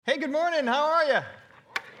Hey, good morning. How are you?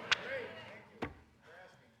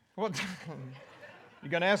 What? You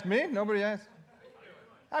gonna ask me? Nobody asked.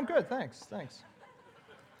 I'm good. Thanks.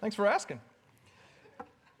 Thanks for asking.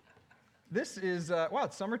 This is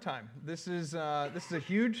it's summertime. This is a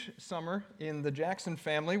huge summer in the Jackson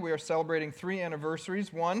family. We are celebrating 3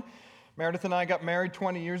 anniversaries. One, Meredith and I got married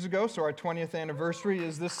 20 years ago, so our 20th anniversary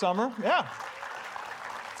is this summer. Yeah.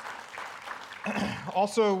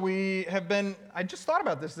 Also, I just thought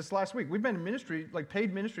about this last week. We've been in ministry, like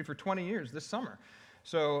paid ministry, for 20 years this summer.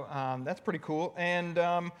 So that's pretty cool. And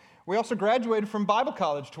we also graduated from Bible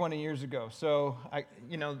college 20 years ago. So,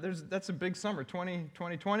 that's a big summer,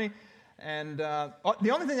 2020. And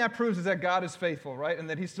the only thing that proves is that God is faithful, right? And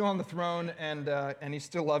that He's still on the throne and He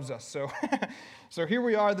still loves us. So, so here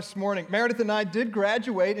we are this morning. Meredith and I did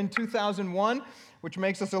graduate in 2001, which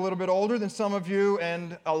makes us a little bit older than some of you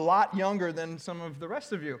and a lot younger than some of the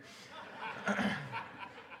rest of you.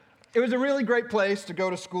 It was a really great place to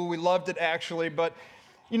go to school. We loved it, actually. But,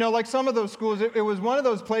 like some of those schools, it was one of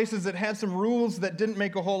those places that had some rules that didn't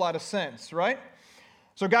make a whole lot of sense, right?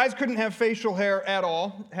 So guys couldn't have facial hair at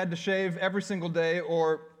all, had to shave every single day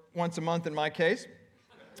or once a month in my case.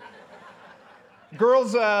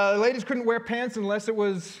 Ladies couldn't wear pants unless it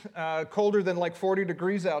was colder than like 40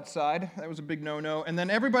 degrees outside. That was a big no-no. And then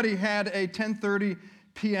everybody had a 10:30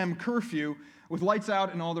 p.m. curfew with lights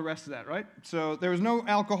out and all the rest of that, right? So there was no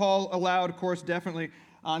alcohol allowed, of course, definitely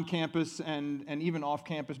on campus and even off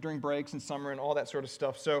campus during breaks in summer and all that sort of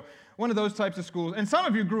stuff. So one of those types of schools. And some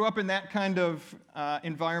of you grew up in that kind of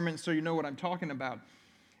environment, so you know what I'm talking about.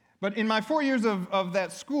 But in my 4 years of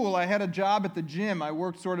that school, I had a job at the gym. I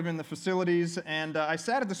worked sort of in the facilities, and I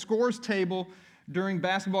sat at the scores table during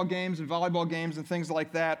basketball games and volleyball games and things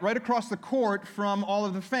like that, right across the court from all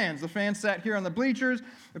of the fans. The fans sat here on the bleachers,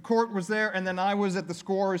 the court was there, and then I was at the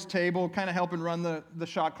scorer's table kind of helping run the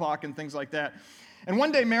shot clock and things like that. And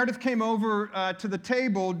one day, Meredith came over to the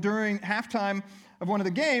table during halftime of one of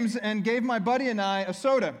the games and gave my buddy and I a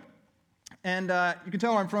soda. And you can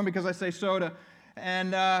tell where I'm from because I say soda.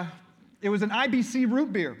 And it was an IBC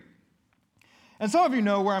root beer. And some of you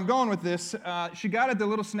know where I'm going with this. She got it at the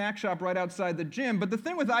little snack shop right outside the gym. But the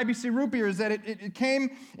thing with IBC root beer is that it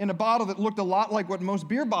came in a bottle that looked a lot like what most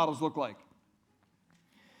beer bottles look like.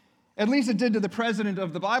 At least it did to the president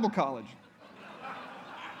of the Bible college.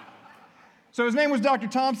 So his name was Dr.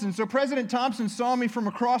 Thompson. So President Thompson saw me from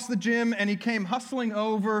across the gym, and he came hustling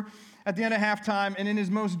over at the end of halftime, and in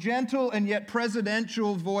his most gentle and yet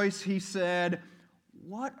presidential voice, he said,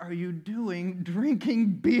 "What are you doing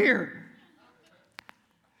drinking beer?"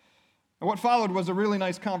 And what followed was a really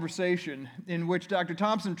nice conversation in which Dr.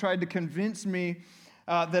 Thompson tried to convince me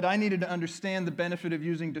that I needed to understand the benefit of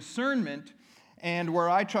using discernment, and where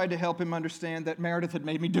I tried to help him understand that Meredith had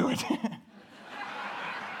made me do it.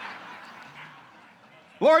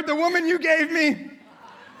 Lord, the woman you gave me,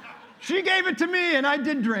 she gave it to me, and I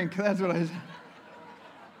did drink. That's what I said.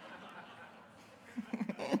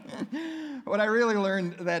 What I really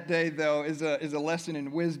learned that day, though, is a lesson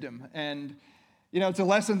in wisdom. And, it's a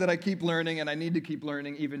lesson that I keep learning, and I need to keep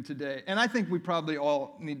learning even today. And I think we probably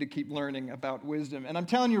all need to keep learning about wisdom. And I'm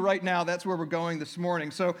telling you right now, that's where we're going this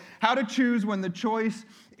morning. So how to choose when the choice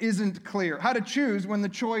isn't clear. How to choose when the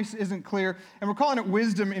choice isn't clear. And we're calling it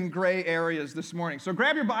wisdom in gray areas this morning. So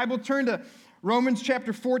grab your Bible, turn to Romans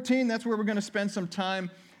chapter 14. That's where we're going to spend some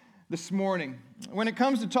time this morning. When it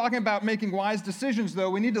comes to talking about making wise decisions, though,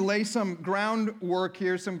 we need to lay some groundwork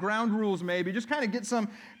here, some ground rules maybe, just kind of get some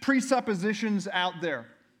presuppositions out there.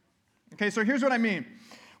 Okay, so here's what I mean.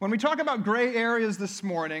 When we talk about gray areas this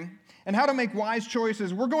morning and how to make wise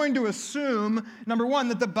choices, we're going to assume, number one,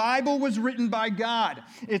 that the Bible was written by God.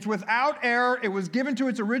 It's without error. It was given to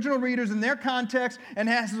its original readers in their context and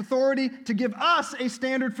has authority to give us a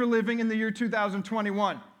standard for living in the year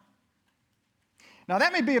 2021. Now,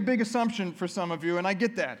 that may be a big assumption for some of you, and I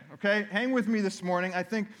get that, okay? Hang with me this morning. I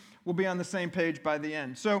think we'll be on the same page by the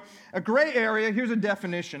end. So, a gray area, here's a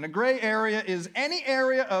definition. A gray area is any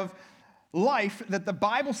area of life that the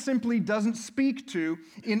Bible simply doesn't speak to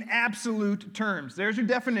in absolute terms. There's your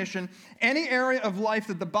definition. Any area of life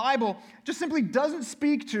that the Bible just simply doesn't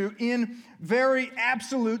speak to in very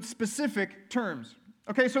absolute, specific terms.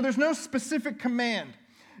 Okay, so there's no specific command.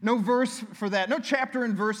 No verse for that. No chapter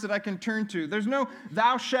and verse that I can turn to. There's no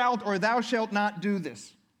thou shalt or thou shalt not do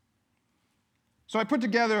this. So I put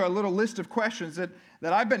together a little list of questions that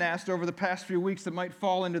I've been asked over the past few weeks that might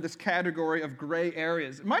fall into this category of gray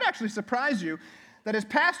areas. It might actually surprise you that as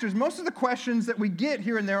pastors, most of the questions that we get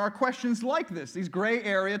here and there are questions like this, these gray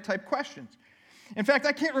area type questions. In fact,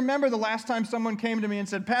 I can't remember the last time someone came to me and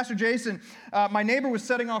said, Pastor Jason, my neighbor was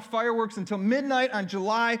setting off fireworks until midnight on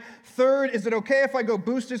July 3rd. Is it okay if I go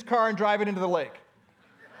boost his car and drive it into the lake?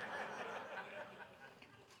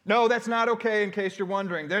 No, that's not okay, in case you're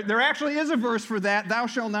wondering. There actually is a verse for that, thou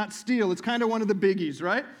shalt not steal. It's kind of one of the biggies,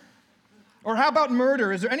 right? Or how about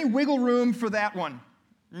murder? Is there any wiggle room for that one?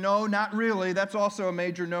 No, not really. That's also a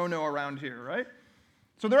major no-no around here, right?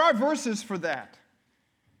 So there are verses for that.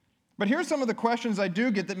 But here's some of the questions I do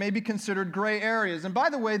get that may be considered gray areas. And by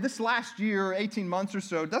the way, this last year, 18 months or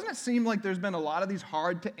so, doesn't it seem like there's been a lot of these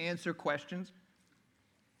hard-to-answer questions?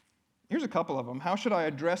 Here's a couple of them. How should I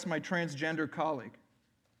address my transgender colleague?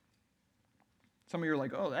 Some of you are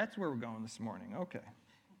like, oh, that's where we're going this morning. Okay.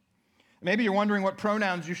 Maybe you're wondering what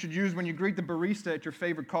pronouns you should use when you greet the barista at your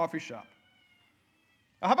favorite coffee shop.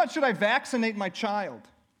 How about, should I vaccinate my child?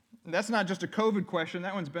 And that's not just a COVID question.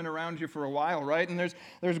 That one's been around here for a while, right? And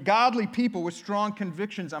there's godly people with strong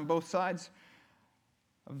convictions on both sides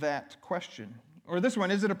of that question. Or this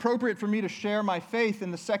one, is it appropriate for me to share my faith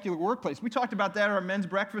in the secular workplace? We talked about that at our men's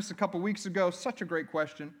breakfast a couple weeks ago. Such a great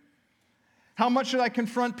question. How much should I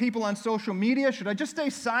confront people on social media? Should I just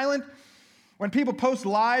stay silent when people post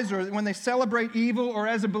lies or when they celebrate evil? Or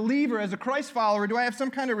as a believer, as a Christ follower, do I have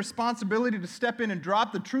some kind of responsibility to step in and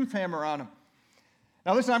drop the truth hammer on them?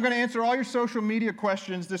 Now listen, I'm going to answer all your social media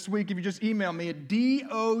questions this week if you just email me at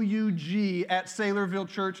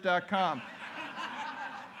doug@saylorvillechurch.com.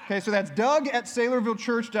 Okay, so that's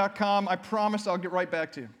doug@saylorvillechurch.com. I promise I'll get right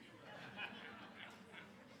back to you.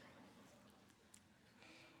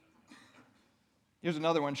 Here's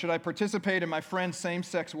another one. Should I participate in my friend's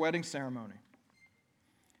same-sex wedding ceremony?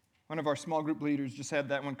 One of our small group leaders just had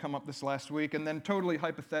that one come up this last week. And then totally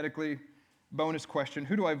hypothetically, bonus question,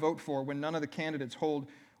 who do I vote for when none of the candidates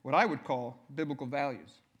hold what I would call biblical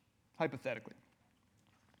values? Hypothetically.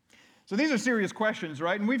 So these are serious questions,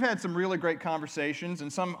 right? And we've had some really great conversations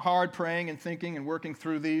and some hard praying and thinking and working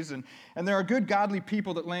through these. And there are good godly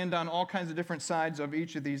people that land on all kinds of different sides of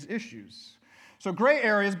each of these issues. So gray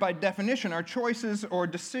areas, by definition, are choices or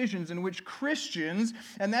decisions in which Christians,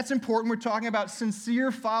 and that's important, we're talking about sincere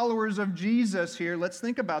followers of Jesus here, let's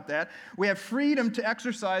think about that. We have freedom to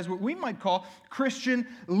exercise what we might call Christian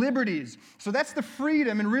liberties. So that's the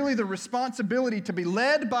freedom and really the responsibility to be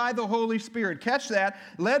led by the Holy Spirit. Catch that,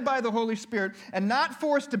 led by the Holy Spirit, and not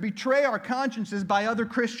forced to betray our consciences by other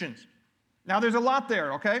Christians. Now there's a lot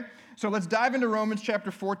there, okay? So let's dive into Romans chapter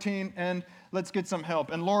 14 and let's get some help.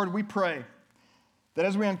 And Lord, we pray that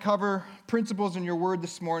as we uncover principles in your word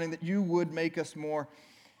this morning, that you would make us more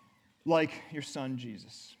like your son,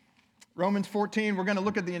 Jesus. Romans 14, we're going to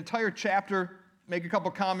look at the entire chapter, make a couple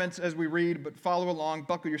comments as we read, but follow along,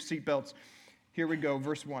 buckle your seatbelts. Here we go,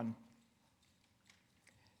 verse 1.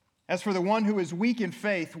 As for the one who is weak in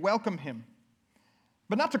faith, welcome him,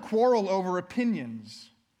 but not to quarrel over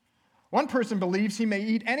opinions. One person believes he may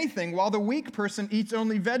eat anything, while the weak person eats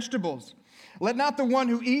only vegetables. Let not the one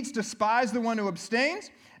who eats despise the one who abstains,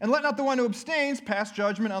 and let not the one who abstains pass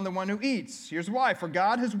judgment on the one who eats. Here's why. For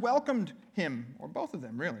God has welcomed him, or both of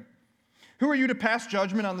them, really. Who are you to pass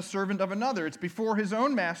judgment on the servant of another? It's before his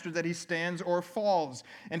own master that he stands or falls,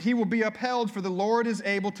 and he will be upheld, for the Lord is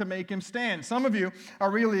able to make him stand. Some of you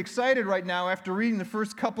are really excited right now after reading the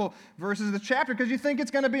first couple verses of the chapter because you think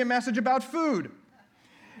it's going to be a message about food.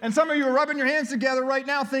 And some of you are rubbing your hands together right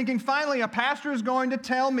now thinking, finally, a pastor is going to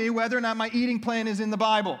tell me whether or not my eating plan is in the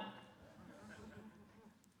Bible.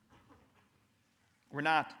 We're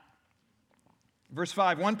not. Verse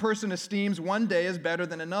 5, one person esteems one day as better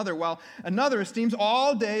than another, while another esteems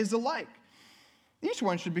all days alike. Each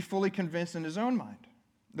one should be fully convinced in his own mind.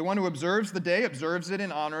 The one who observes the day observes it in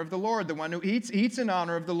honor of the Lord. The one who eats, eats in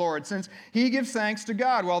honor of the Lord, since he gives thanks to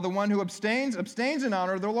God, while the one who abstains, abstains in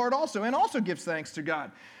honor of the Lord also, and also gives thanks to God.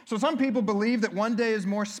 So some people believe that one day is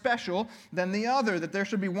more special than the other, that there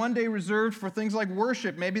should be one day reserved for things like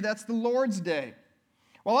worship. Maybe that's the Lord's day.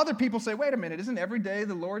 While other people say, wait a minute, isn't every day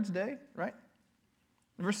the Lord's day, right?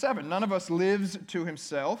 Verse 7, none of us lives to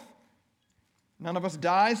himself. None of us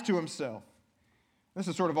dies to himself. This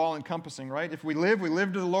is sort of all-encompassing, right? If we live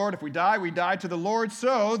to the Lord. If we die to the Lord.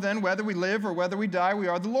 So then, whether we live or whether we die, we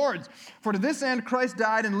are the Lord's. For to this end Christ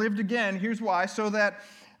died and lived again. Here's why. So that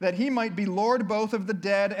he might be Lord both of the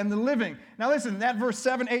dead and the living. Now listen, that verse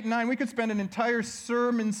 7, 8, and 9, we could spend an entire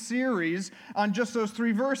sermon series on just those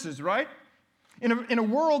three verses, right? In a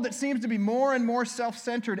world that seems to be more and more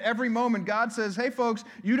self-centered every moment, God says, hey folks,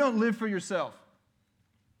 you don't live for yourself.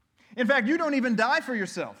 In fact, you don't even die for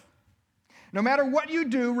yourself. No matter what you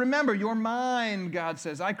do, remember, you're mine, God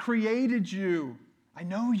says. I created you. I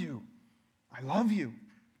know you. I love you.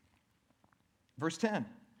 Verse 10.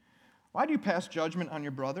 Why do you pass judgment on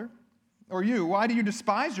your brother? Or you, why do you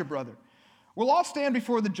despise your brother? We'll all stand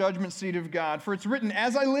before the judgment seat of God. For it's written,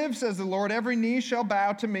 as I live, says the Lord, every knee shall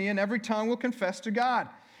bow to me, and every tongue will confess to God.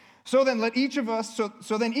 So then each of us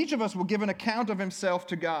will give an account of himself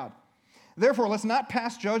to God. Therefore, let's not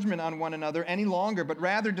pass judgment on one another any longer, but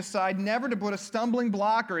rather decide never to put a stumbling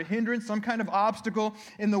block or a hindrance, some kind of obstacle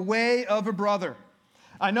in the way of a brother.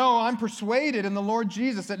 I'm persuaded in the Lord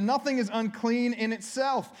Jesus that nothing is unclean in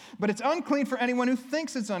itself, but it's unclean for anyone who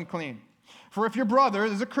thinks it's unclean. For if your brother,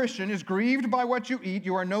 as a Christian, is grieved by what you eat,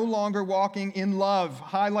 you are no longer walking in love.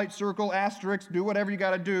 Highlight, circle, asterisk, do whatever you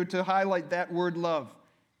got to do to highlight that word love.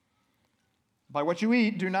 By what you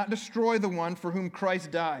eat, do not destroy the one for whom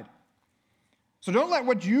Christ died. So don't let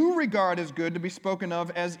what you regard as good to be spoken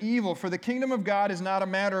of as evil, for the kingdom of God is not a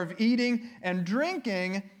matter of eating and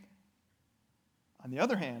drinking. On the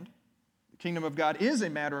other hand, the kingdom of God is a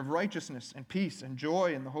matter of righteousness and peace and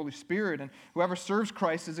joy in the Holy Spirit, and whoever serves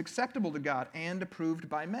Christ is acceptable to God and approved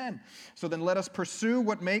by men. So then let us pursue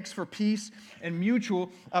what makes for peace and mutual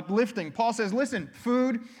uplifting. Paul says, listen,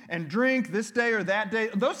 food and drink this day or that day,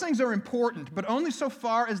 those things are important, but only so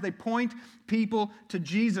far as they point people to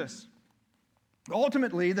Jesus.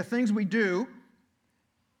 Ultimately, the things we do,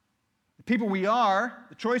 the people we are,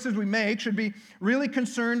 the choices we make should be really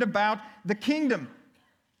concerned about the kingdom.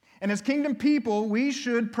 And as kingdom people, we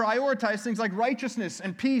should prioritize things like righteousness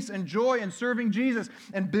and peace and joy and serving Jesus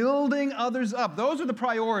and building others up. Those are the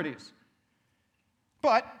priorities.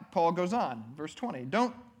 But Paul goes on, verse 20,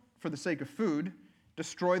 don't, for the sake of food,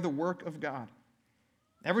 destroy the work of God.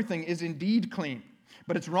 Everything is indeed clean,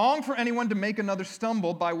 but it's wrong for anyone to make another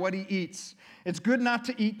stumble by what he eats. It's good not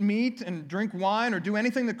to eat meat and drink wine or do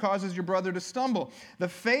anything that causes your brother to stumble. The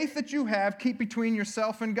faith that you have, keep between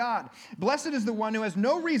yourself and God. Blessed is the one who has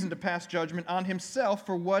no reason to pass judgment on himself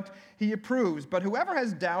for what he approves. But whoever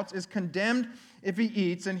has doubts is condemned if he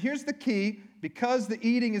eats. And here's the key, because the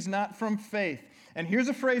eating is not from faith. And here's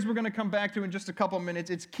a phrase we're going to come back to in just a couple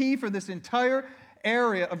minutes. It's key for this entire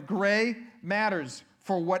area of gray matters.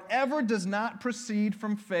 For whatever does not proceed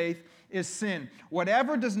from faith is sin.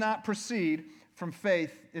 Whatever does not proceed from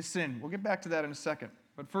faith is sin. We'll get back to that in a second.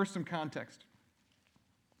 But first, some context.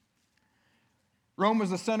 Rome was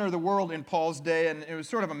the center of the world in Paul's day, and it was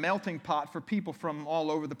sort of a melting pot for people from all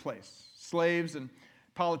over the place. Slaves and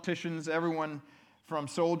politicians, everyone from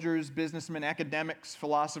soldiers, businessmen, academics,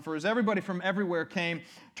 philosophers, everybody from everywhere came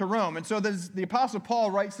to Rome. And so the Apostle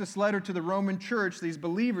Paul writes this letter to the Roman church, these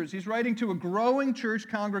believers. He's writing to a growing church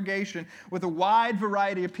congregation with a wide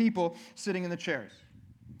variety of people sitting in the chairs.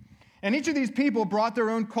 And each of these people brought their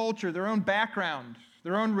own culture, their own background,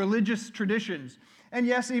 their own religious traditions, and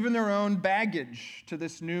yes, even their own baggage to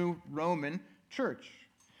this new Roman church.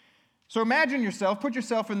 So imagine yourself, put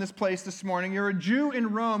yourself in this place this morning. You're a Jew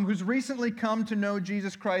in Rome who's recently come to know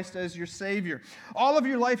Jesus Christ as your Savior. All of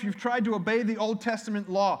your life, you've tried to obey the Old Testament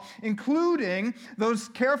law, including those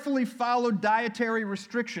carefully followed dietary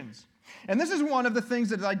restrictions. And this is one of the things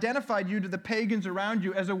that has identified you to the pagans around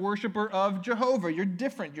you as a worshiper of Jehovah. You're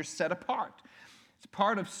different. You're set apart. It's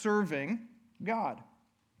part of serving God.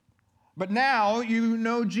 But now you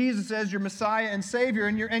know Jesus as your Messiah and Savior,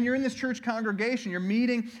 and you're in this church congregation. You're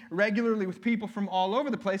meeting regularly with people from all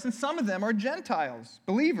over the place, and some of them are Gentiles,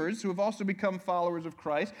 believers who have also become followers of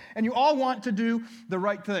Christ, and you all want to do the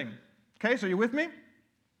right thing. Okay, so you with me?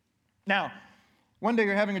 Now, one day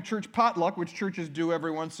you're having a church potluck, which churches do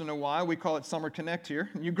every once in a while. We call it Summer Connect here.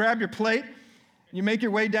 You grab your plate, you make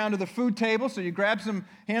your way down to the food table, so you grab some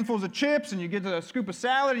handfuls of chips, and you get a scoop of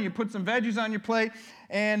salad, and you put some veggies on your plate,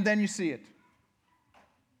 and then you see it.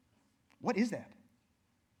 What is that?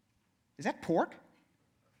 Is that pork?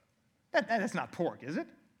 That's not pork, is it?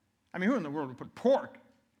 I mean, who in the world would put pork?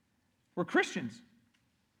 We're Christians.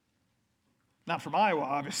 Not from Iowa,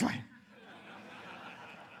 obviously.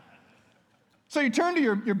 So you turn to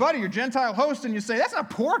your buddy, your Gentile host, and you say, that's not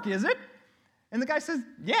pork, is it? And the guy says,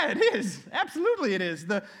 yeah, it is. Absolutely it is.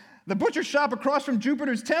 The butcher shop across from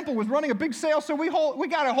Jupiter's temple was running a big sale, so we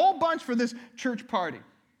got a whole bunch for this church party.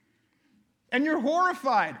 And you're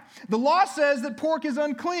horrified. The law says that pork is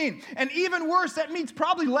unclean. And even worse, that meat's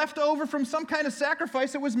probably left over from some kind of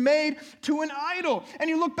sacrifice that was made to an idol. And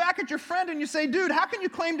you look back at your friend and you say, dude, how can you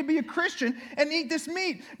claim to be a Christian and eat this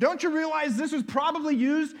meat? Don't you realize this was probably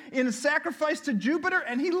used in a sacrifice to Jupiter?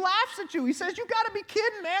 And he laughs at you. He says, you got to be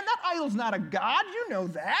kidding, man. That idol's not a god. You know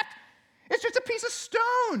that. It's just a piece of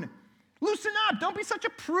stone. Loosen up. Don't be such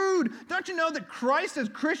a prude. Don't you know that Christ, as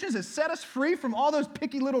Christians, has set us free from all those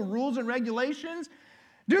picky little rules and regulations?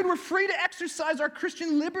 Dude, we're free to exercise our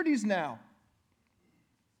Christian liberties now.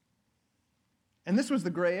 And this was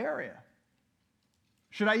the gray area.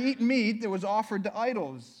 Should I eat meat that was offered to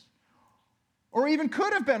idols? Or even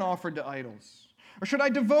could have been offered to idols? Or should I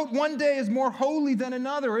devote one day as more holy than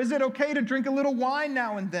another? Or is it okay to drink a little wine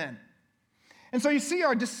now and then? And so you see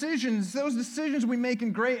our decisions, those decisions we make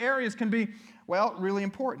in gray areas can be, well, really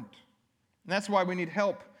important. And that's why we need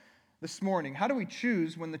help this morning. How do we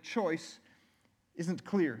choose when the choice isn't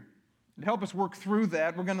clear? To help us work through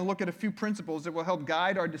that, we're going to look at a few principles that will help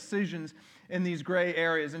guide our decisions in these gray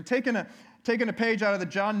areas. And taking a page out of the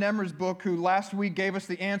John Nemmer's book, who last week gave us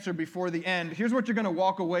the answer before the end, here's what you're going to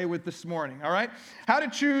walk away with this morning, all right? How to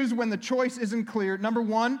choose when the choice isn't clear. Number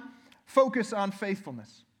one, focus on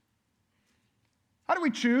faithfulness. How do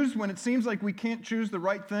we choose when it seems like we can't choose the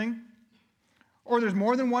right thing? Or there's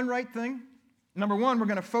more than one right thing? Number one, we're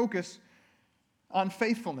going to focus on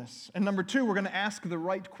faithfulness. And number two, we're going to ask the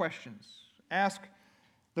right questions. Ask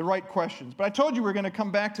the right questions. But I told you we're going to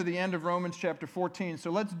come back to the end of Romans chapter 14, so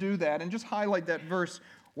let's do that and just highlight that verse.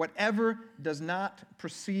 Whatever does not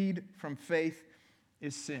proceed from faith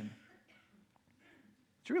is sin.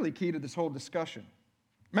 It's really key to this whole discussion.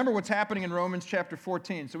 Remember what's happening in Romans chapter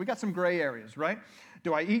 14. So we got some gray areas, right?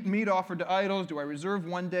 Do I eat meat offered to idols? Do I reserve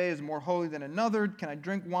one day as more holy than another? Can I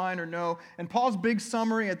drink wine or no? And Paul's big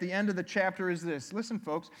summary at the end of the chapter is this. Listen,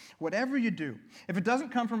 folks, whatever you do, if it doesn't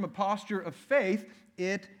come from a posture of faith,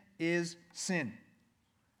 it is sin.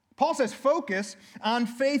 Paul says focus on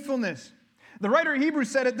faithfulness. The writer of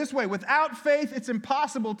Hebrews said it this way: without faith, it's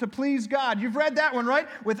impossible to please God. You've read that one, right?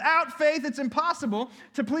 Without faith, it's impossible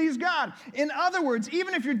to please God. In other words,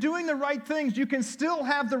 even if you're doing the right things, you can still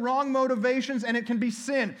have the wrong motivations, and it can be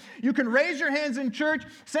sin. You can raise your hands in church,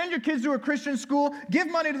 send your kids to a Christian school, give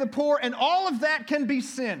money to the poor, and all of that can be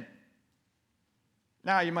sin.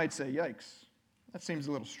 Now, you might say, yikes, that seems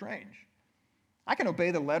a little strange. I can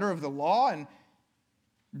obey the letter of the law and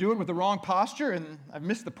do it with the wrong posture, and I've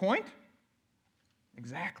missed the point?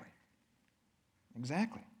 Exactly.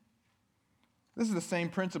 This is the same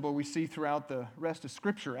principle we see throughout the rest of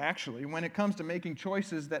Scripture, actually. When it comes to making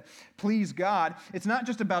choices that please God, it's not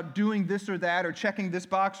just about doing this or that or checking this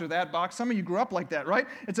box or that box. Some of you grew up like that, right?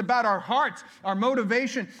 It's about our hearts, our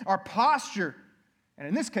motivation, our posture, and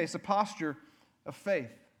in this case, a posture of faith.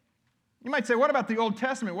 You might say, what about the Old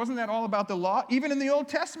Testament? Wasn't that all about the law? Even in the Old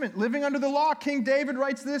Testament, living under the law, King David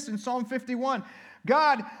writes this in Psalm 51.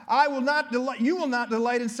 God, you will not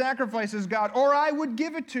delight in sacrifices, God, or I would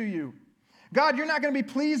give it to you. God, you're not going to be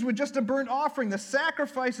pleased with just a burnt offering. The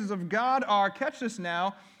sacrifices of God are, catch this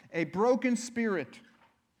now, a broken spirit,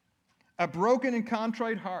 a broken and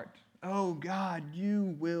contrite heart. Oh, God,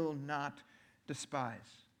 you will not despise.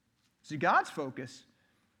 See, God's focus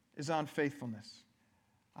is on faithfulness,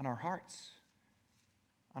 on our hearts,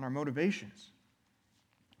 on our motivations.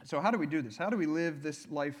 So how do we do this? How do we live this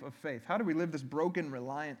life of faith? How do we live this broken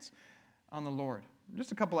reliance on the Lord?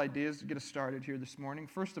 Just a couple ideas to get us started here this morning.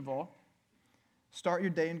 First of all, start your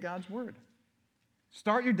day in God's Word.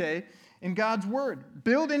 Start your day in God's Word.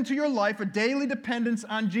 Build into your life a daily dependence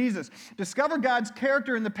on Jesus. Discover God's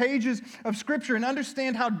character in the pages of Scripture and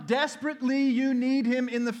understand how desperately you need Him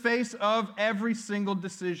in the face of every single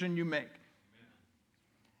decision you make.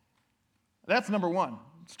 That's number one.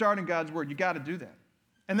 Start in God's Word. You got to do that.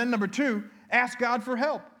 And then number two, ask God for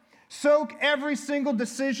help. Soak every single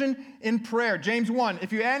decision in prayer. James 1,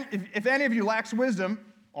 if any of you lacks wisdom,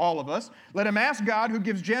 all of us, let him ask God, who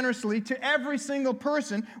gives generously to every single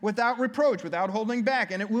person without reproach, without holding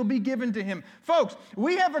back, and it will be given to him. Folks,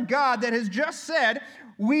 we have a God that has just said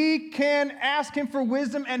we can ask him for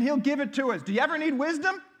wisdom and he'll give it to us. Do you ever need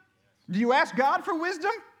wisdom? Do you ask God for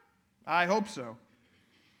wisdom? I hope so.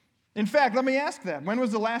 In fact, let me ask that. When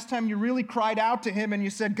was the last time you really cried out to him and you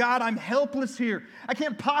said, God, I'm helpless here. I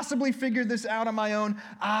can't possibly figure this out on my own.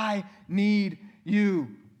 I need you.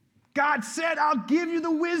 God said, I'll give you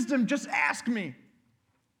the wisdom. Just ask me.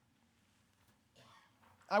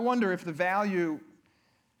 I wonder if the value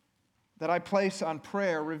that I place on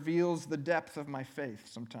prayer reveals the depth of my faith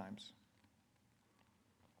sometimes.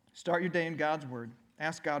 Start your day in God's Word.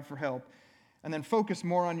 Ask God for help. And then focus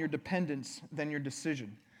more on your dependence than your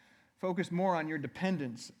decision. Focus more on your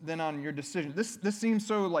dependence than on your decision. This seems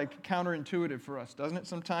so counterintuitive for us, doesn't it,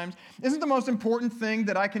 sometimes? Isn't the most important thing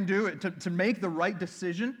that I can do to make the right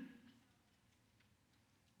decision?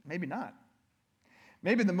 Maybe not.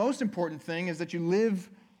 Maybe the most important thing is that you live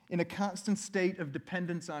in a constant state of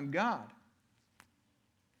dependence on God.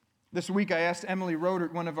 This week I asked Emily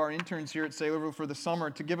Rodert, one of our interns here at Saylorville for the summer,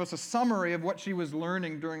 to give us a summary of what she was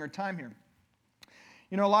learning during her time here.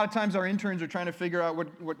 You know, a lot of times our interns are trying to figure out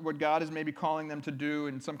what God is maybe calling them to do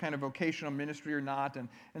in some kind of vocational ministry or not.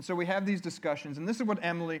 And so we have these discussions. And this is what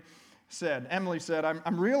Emily said. Emily said,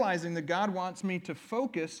 I'm realizing that God wants me to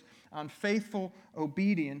focus on faithful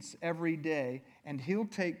obedience every day, and He'll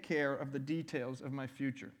take care of the details of my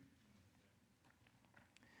future.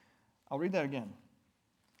 I'll read that again.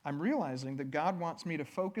 I'm realizing that God wants me to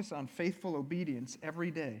focus on faithful obedience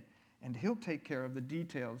every day, and He'll take care of the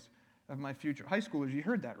details of my future. High schoolers, you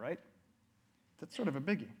heard that, right? That's sort of a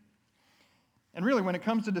biggie. And really, when it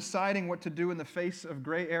comes to deciding what to do in the face of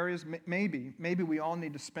gray areas, maybe we all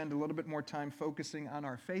need to spend a little bit more time focusing on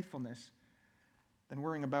our faithfulness than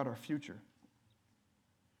worrying about our future.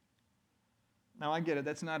 Now, I get it.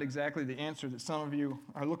 That's not exactly the answer that some of you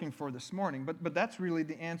are looking for this morning, but that's really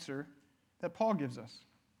the answer that Paul gives us.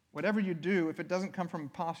 Whatever you do, if it doesn't come from a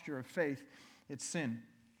posture of faith, it's sin.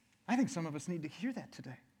 I think some of us need to hear that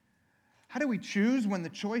today. How do we choose when the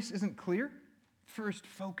choice isn't clear? First,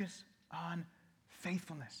 focus on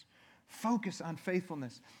faithfulness. Focus on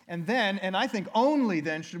faithfulness. And then, and I think only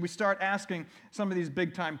then, should we start asking some of these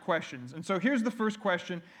big-time questions. And so here's the first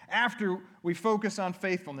question after we focus on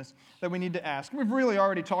faithfulness that we need to ask. We've really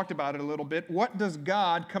already talked about it a little bit. What does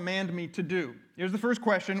God command me to do? Here's the first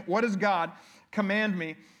question. What does God command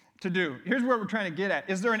me to do? Here's what we're trying to get at.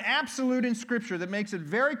 Is there an absolute in Scripture that makes it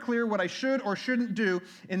very clear what I should or shouldn't do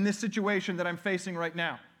in this situation that I'm facing right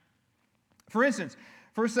now? For instance,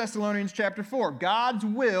 1 Thessalonians chapter 4, God's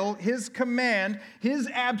will, His command, His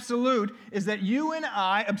absolute is that you and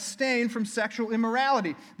I abstain from sexual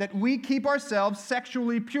immorality, that we keep ourselves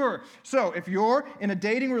sexually pure. So if you're in a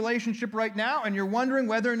dating relationship right now and you're wondering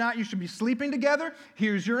whether or not you should be sleeping together,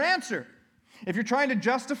 here's your answer. If you're trying to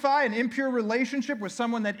justify an impure relationship with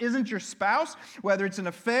someone that isn't your spouse, whether it's an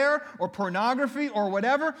affair or pornography or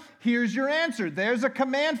whatever, here's your answer. There's a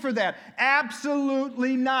command for that.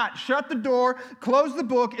 Absolutely not. Shut the door, close the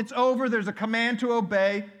book, it's over. There's a command to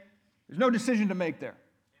obey. There's no decision to make there.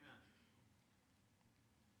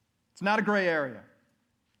 It's not a gray area.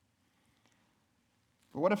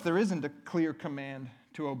 But what if there isn't a clear command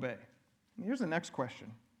to obey? And here's the next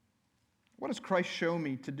question. What does Christ show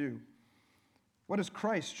me to do? What does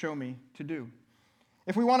Christ show me to do?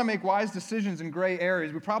 If we want to make wise decisions in gray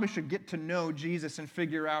areas, we probably should get to know Jesus and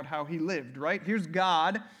figure out how He lived, right? Here's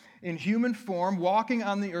God in human form, walking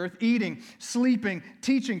on the earth, eating, sleeping,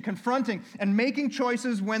 teaching, confronting, and making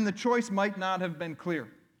choices when the choice might not have been clear.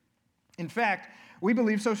 In fact, we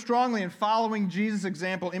believe so strongly in following Jesus'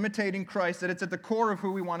 example, imitating Christ, that it's at the core of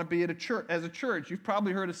who we want to be as a church. You've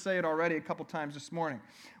probably heard us say it already a couple times this morning.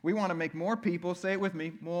 We want to make more people, say it with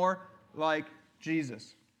me, more like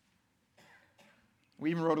Jesus. We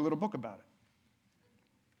even wrote a little book about it.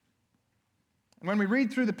 And when we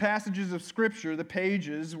read through the passages of Scripture, the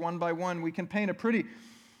pages, one by one, we can paint a pretty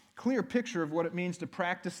clear picture of what it means to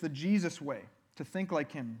practice the Jesus way, to think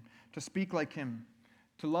like Him, to speak like Him,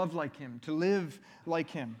 to love like Him, to live like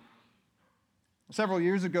Him. Several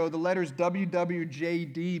years ago, the letters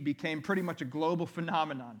WWJD became pretty much a global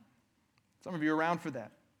phenomenon. Some of you are around for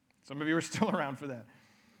that. Some of you are still around for that.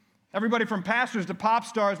 Everybody from pastors to pop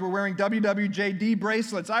stars were wearing WWJD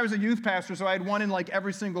bracelets. I was a youth pastor, so I had one in like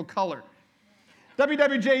every single color.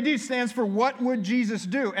 WWJD stands for What Would Jesus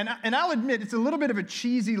Do? And I'll admit, it's a little bit of a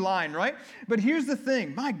cheesy line, right? But here's the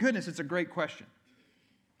thing. My goodness, it's a great question.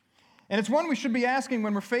 And it's one we should be asking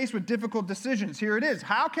when we're faced with difficult decisions. Here it is.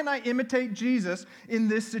 How can I imitate Jesus in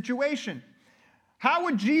this situation? How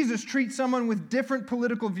would Jesus treat someone with different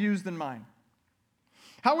political views than mine?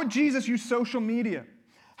 How would Jesus use social media?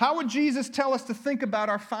 How would Jesus tell us to think about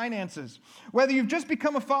our finances? Whether you've just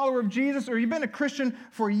become a follower of Jesus or you've been a Christian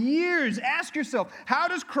for years, ask yourself, how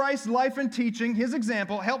does Christ's life and teaching, His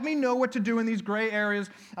example, help me know what to do in these gray areas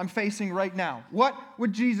I'm facing right now? What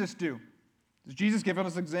would Jesus do? Does Jesus give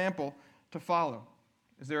us an example to follow?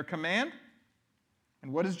 Is there a command?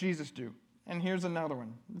 And what does Jesus do? And here's another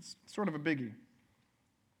one. It's sort of a biggie.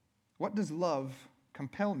 What does love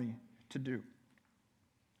compel me to do?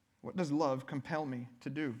 What does love compel me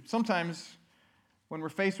to do? Sometimes when we're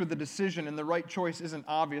faced with a decision and the right choice isn't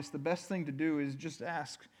obvious, the best thing to do is just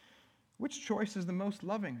ask, which choice is the most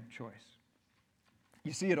loving choice?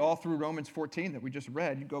 You see it all through Romans 14 that we just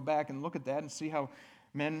read. You go back and look at that and see how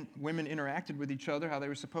women interacted with each other, how they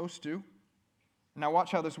were supposed to. Now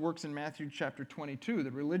watch how this works in Matthew chapter 22.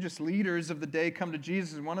 The religious leaders of the day come to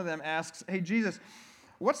Jesus, and one of them asks, hey, Jesus,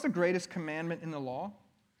 what's the greatest commandment in the law?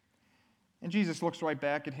 And Jesus looks right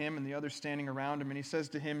back at him and the others standing around him, and He says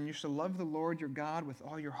to him, you shall love the Lord your God with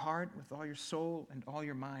all your heart, with all your soul, and all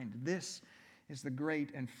your mind. This is the great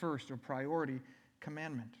and first or priority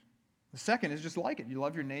commandment. The second is just like it. You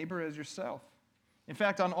love your neighbor as yourself. In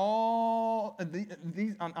fact, on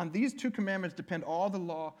these two commandments depend all the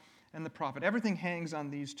law and the prophet. Everything hangs on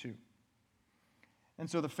these two. And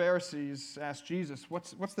so the Pharisees asked Jesus,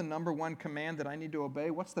 what's the number one command that I need to obey?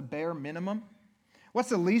 What's the bare minimum? What's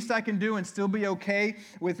the least I can do and still be okay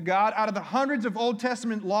with God? Out of the hundreds of Old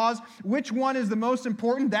Testament laws, which one is the most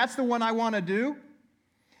important? That's the one I want to do.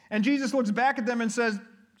 And Jesus looks back at them and says,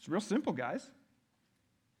 it's real simple, guys.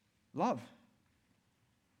 Love.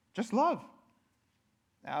 Just love.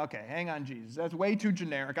 Okay, hang on, Jesus. That's way too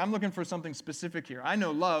generic. I'm looking for something specific here. I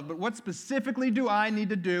know love, but what specifically do I need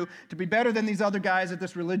to do to be better than these other guys at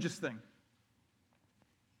this religious thing?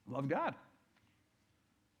 Love God.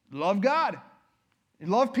 Love God.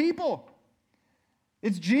 Love people.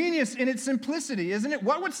 It's genius in its simplicity, isn't it?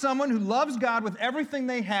 What would someone who loves God with everything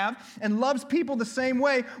they have and loves people the same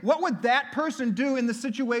way, what would that person do in the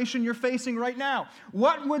situation you're facing right now?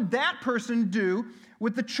 What would that person do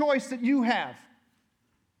with the choice that you have?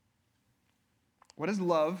 What does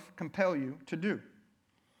love compel you to do?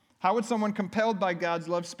 How would someone compelled by God's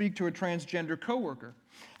love speak to a transgender coworker?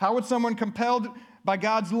 How would someone compelled by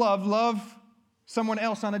God's love someone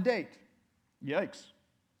else on a date? Yikes.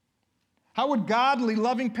 How would godly,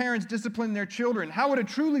 loving parents discipline their children? How would a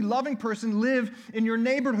truly loving person live in your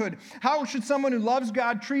neighborhood? How should someone who loves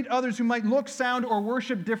God treat others who might look, sound, or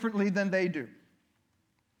worship differently than they do?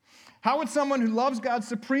 How would someone who loves God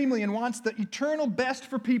supremely and wants the eternal best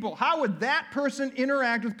for people, how would that person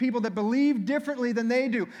interact with people that believe differently than they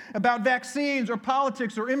do about vaccines or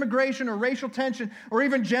politics or immigration or racial tension or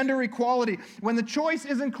even gender equality? When the choice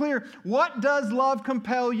isn't clear, what does love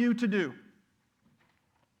compel you to do?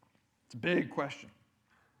 It's a big question.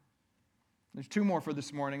 There's two more for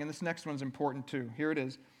this morning, and this next one's important too. Here it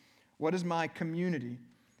is. What does my community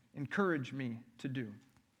encourage me to do?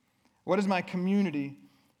 What does my community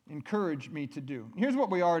encourage me to do? Here's what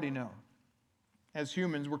we already know. As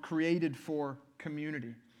humans, we're created for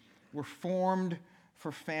community. We're formed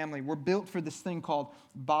for family. We're built for this thing called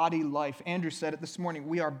body life. Andrew said it this morning.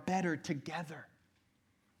 We are better together.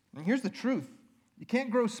 And here's the truth. You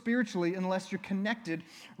can't grow spiritually unless you're connected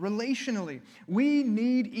relationally. We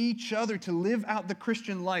need each other to live out the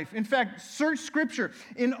Christian life. In fact, search Scripture.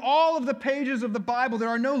 In all of the pages of the Bible, there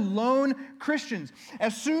are no lone Christians.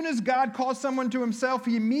 As soon as God calls someone to himself,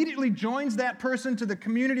 he immediately joins that person to the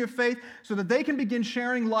community of faith so that they can begin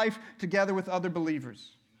sharing life together with other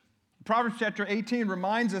believers. Proverbs chapter 18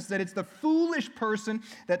 reminds us that it's the foolish person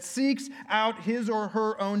that seeks out his or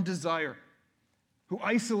her own desire, who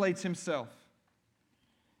isolates himself,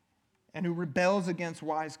 and who rebels against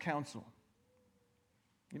wise counsel.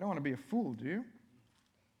 You don't want to be a fool, do you?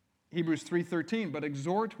 Hebrews 3:13, but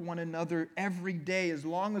exhort one another every day as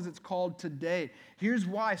long as it's called today. Here's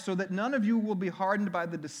why, so that none of you will be hardened by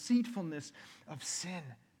the deceitfulness of sin.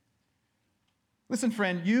 Listen,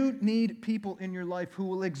 friend, you need people in your life who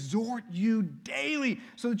will exhort you daily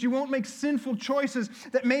so that you won't make sinful choices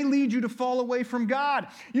that may lead you to fall away from God.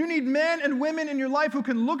 You need men and women in your life who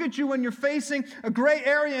can look at you when you're facing a gray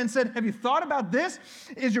area and say, have you thought about this?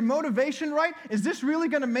 Is your motivation right? Is this really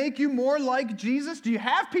going to make you more like Jesus? Do you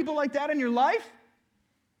have people like that in your life?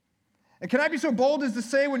 And can I be so bold as to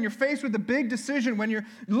say, when you're faced with a big decision, when you're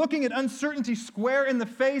looking at uncertainty square in the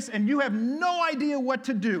face and you have no idea what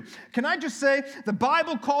to do, can I just say, the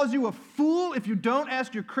Bible calls you a fool if you don't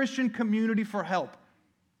ask your Christian community for help.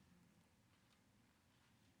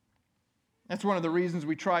 That's one of the reasons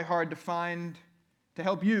we try hard to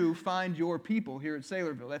help you find your people here at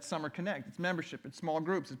Saylorville. That's Summer Connect. It's membership. It's small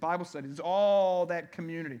groups. It's Bible studies. It's all that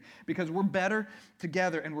community. Because we're better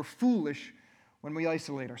together and we're foolish when we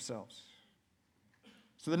isolate ourselves.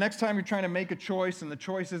 So the next time you're trying to make a choice and the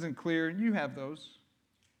choice isn't clear, you have those.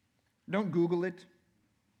 Don't Google it.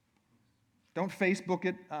 Don't Facebook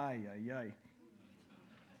it. Ay, ay, ay.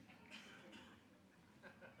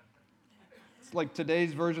 It's like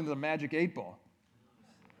today's version of the Magic 8-Ball.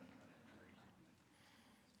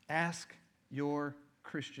 Ask your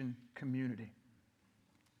Christian community.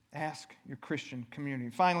 Ask your Christian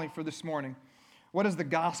community. Finally, for this morning, what does the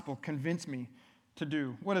gospel convince me to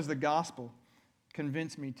do? What does the gospel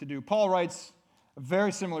convince me to do? Paul writes a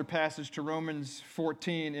very similar passage to Romans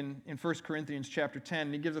 14 in 1 Corinthians chapter 10.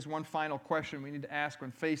 And he gives us one final question we need to ask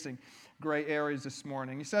when facing gray areas this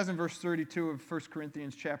morning. He says in verse 32 of 1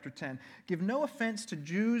 Corinthians chapter 10, give no offense to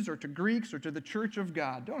Jews or to Greeks or to the church of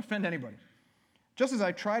God. Don't offend anybody. Just as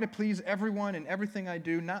I try to please everyone in everything I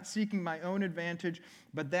do, not seeking my own advantage,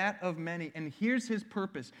 but that of many. And here's his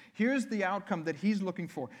purpose. Here's the outcome that he's looking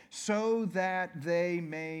for, so that they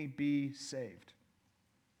may be saved.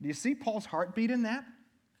 Do you see Paul's heartbeat in that?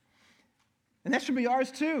 And that should be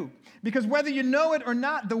ours too. Because whether you know it or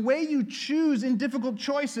not, the way you choose in difficult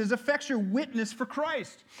choices affects your witness for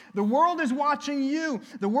Christ. The world is watching you.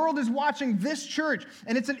 The world is watching this church.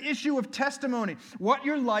 And it's an issue of testimony, what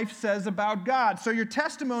your life says about God. So your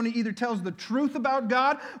testimony either tells the truth about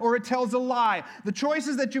God or it tells a lie. The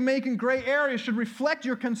choices that you make in gray areas should reflect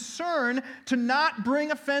your concern to not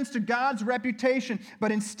bring offense to God's reputation,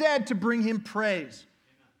 but instead to bring Him praise.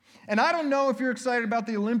 And I don't know if you're excited about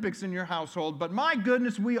the Olympics in your household, but my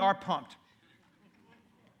goodness, we are pumped.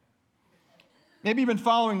 Maybe you've been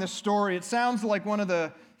following this story. It sounds like one of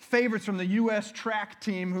the favorites from the U.S. track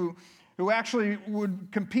team who actually would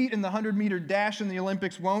compete in the 100-meter dash in the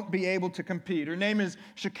Olympics won't be able to compete. Her name is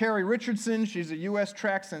Sha'Carri Richardson. She's a U.S.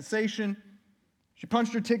 track sensation. She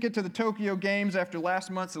punched her ticket to the Tokyo Games after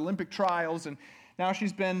last month's Olympic trials, and now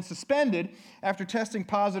she's been suspended after testing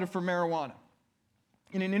positive for marijuana.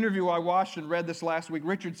 In an interview I watched and read this last week,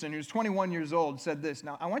 Richardson, who's 21 years old, said this.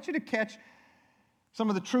 Now, I want you to catch some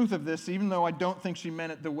of the truth of this, even though I don't think she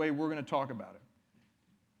meant it the way we're going to talk about it.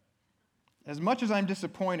 As much as I'm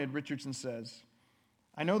disappointed, Richardson says,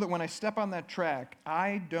 I know that when I step on that track,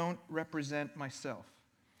 I don't represent myself.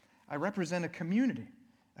 I represent a community,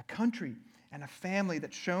 a country, and a family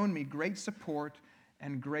that's shown me great support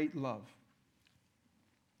and great love.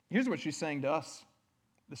 Here's what she's saying to us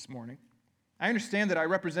this morning. I understand that I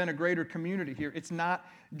represent a greater community here. It's not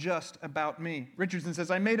just about me. Richardson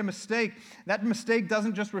says, I made a mistake. That mistake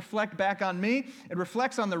doesn't just reflect back on me. It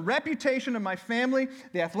reflects on the reputation of my family,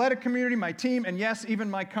 the athletic community, my team, and yes, even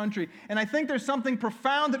my country. And I think there's something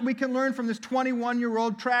profound that we can learn from this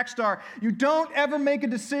 21-year-old track star. You don't ever make a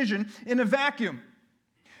decision in a vacuum.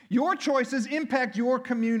 Your choices impact your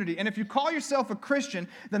community. And if you call yourself a Christian,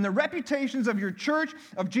 then the reputations of your church,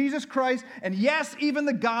 of Jesus Christ, and yes, even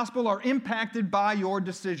the gospel are impacted by your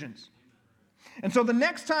decisions. And so the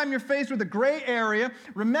next time you're faced with a gray area,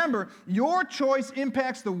 remember, your choice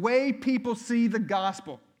impacts the way people see the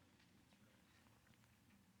gospel.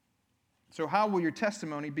 So how will your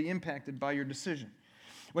testimony be impacted by your decision?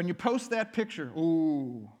 When you post that picture,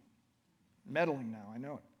 ooh, meddling now, I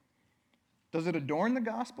know it. Does it adorn the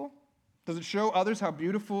gospel? Does it show others how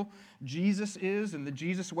beautiful Jesus is and the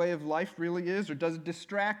Jesus way of life really is? Or does it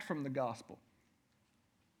distract from the gospel?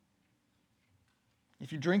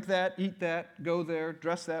 If you drink that, eat that, go there,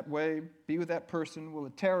 dress that way, be with that person, will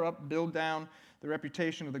it tear up, build down the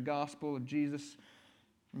reputation of the gospel of Jesus,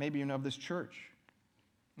 maybe even of this church?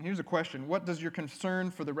 And here's a question. What does your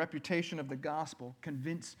concern for the reputation of the gospel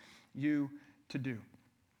convince you to do?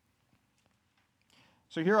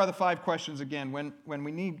 So here are the 5 questions again. When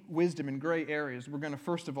we need wisdom in gray areas, we're going to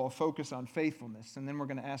first of all focus on faithfulness, and then we're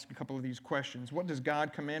going to ask a couple of these questions. What does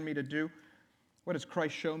God command me to do? What does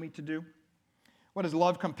Christ show me to do? What does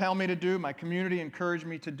love compel me to do? My community encourage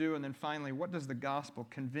me to do? And then finally, what does the gospel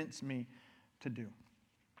convince me to do?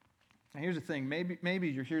 Now here's the thing. Maybe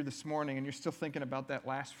you're here this morning and you're still thinking about that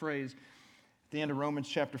last phrase at the end of Romans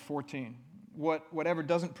chapter 14. Whatever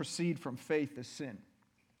doesn't proceed from faith is sin.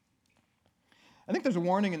 I think there's a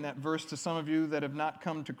warning in that verse to some of you that have not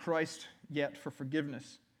come to Christ yet for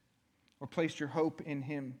forgiveness or placed your hope in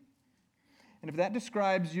Him. And if that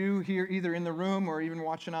describes you here either in the room or even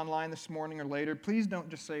watching online this morning or later, please don't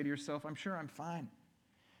just say to yourself, I'm sure I'm fine.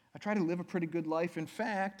 I try to live a pretty good life. In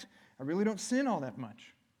fact, I really don't sin all that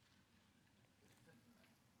much.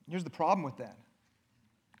 Here's the problem with that.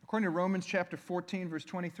 According to Romans chapter 14, verse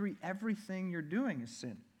 23, everything you're doing is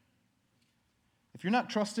sin. If you're not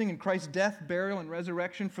trusting in Christ's death, burial, and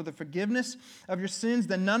resurrection for the forgiveness of your sins,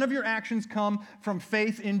 then none of your actions come from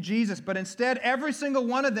faith in Jesus. But instead, every single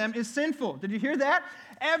one of them is sinful. Did you hear that?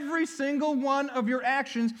 Every single one of your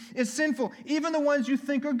actions is sinful, even the ones you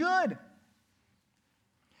think are good.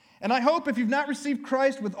 And I hope if you've not received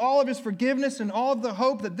Christ with all of His forgiveness and all of the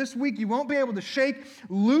hope that this week you won't be able to shake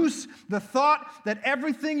loose the thought that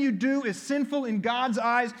everything you do is sinful in God's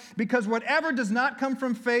eyes, because whatever does not come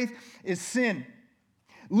from faith is sin.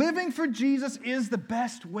 Living for Jesus is the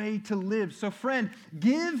best way to live. So friend,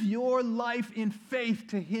 give your life in faith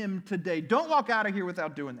to Him today. Don't walk out of here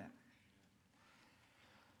without doing that.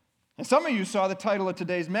 And some of you saw the title of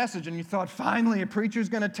today's message and you thought, finally, a preacher's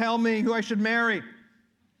going to tell me who I should marry.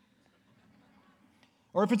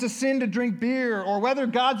 Or if it's a sin to drink beer, or whether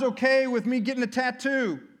God's okay with me getting a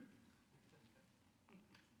tattoo.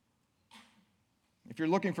 If you're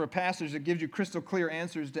looking for a passage that gives you crystal clear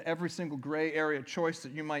answers to every single gray area choice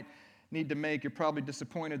that you might need to make, you're probably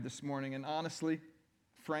disappointed this morning. And honestly,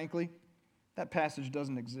 frankly, that passage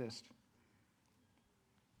doesn't exist.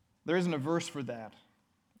 There isn't a verse for that.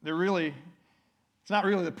 There really It's not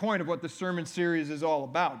really the point of what the sermon series is all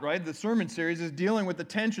about, right? The sermon series is dealing with the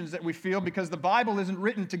tensions that we feel because the Bible isn't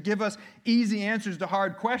written to give us easy answers to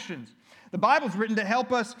hard questions. The Bible's written to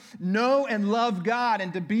help us know and love God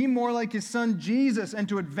and to be more like His Son Jesus and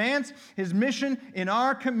to advance His mission in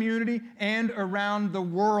our community and around the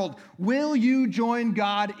world. Will you join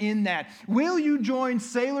God in that? Will you join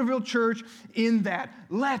Saylorville Church in that?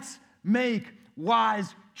 Let's make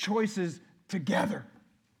wise choices together.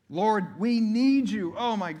 Lord, we need you.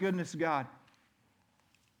 Oh my goodness, God.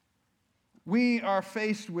 We are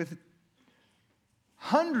faced with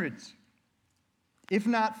hundreds, if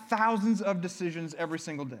not thousands of decisions every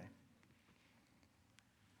single day.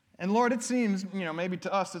 And Lord, it seems, maybe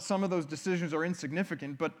to us that some of those decisions are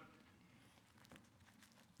insignificant, but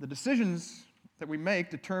the decisions that we make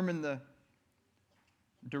determine the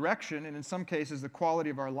direction and in some cases the quality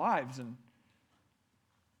of our lives, and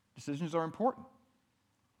decisions are important.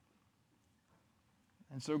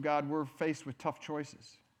 And so, God, we're faced with tough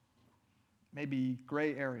choices, maybe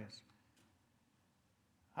gray areas.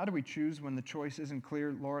 How do we choose when the choice isn't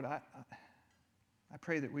clear? Lord, I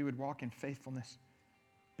pray that we would walk in faithfulness,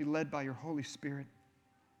 be led by your Holy Spirit,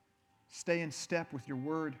 stay in step with your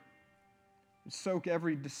word, and soak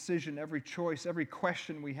every decision, every choice, every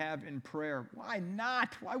question we have in prayer. Why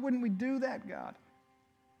not? Why wouldn't we do that, God?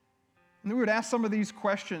 And we would ask some of these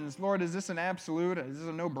questions. Lord, is this an absolute? Is this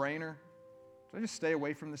a no-brainer? Should I just stay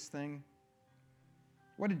away from this thing?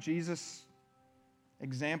 What did Jesus'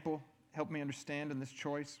 example help me understand in this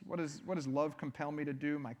choice? What does love compel me to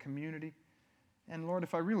do? My community? And Lord,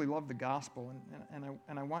 if I really love the gospel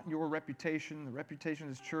and I want your reputation, the reputation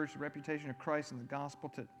of this church, the reputation of Christ and the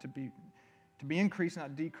gospel to be increased,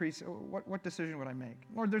 not decreased, what decision would I make?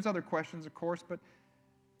 Lord, there's other questions, of course, but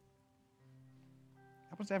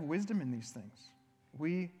help us to have wisdom in these things.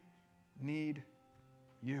 We need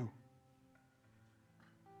you.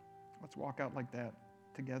 Let's walk out like that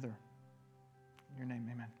together. In your name,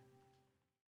 amen.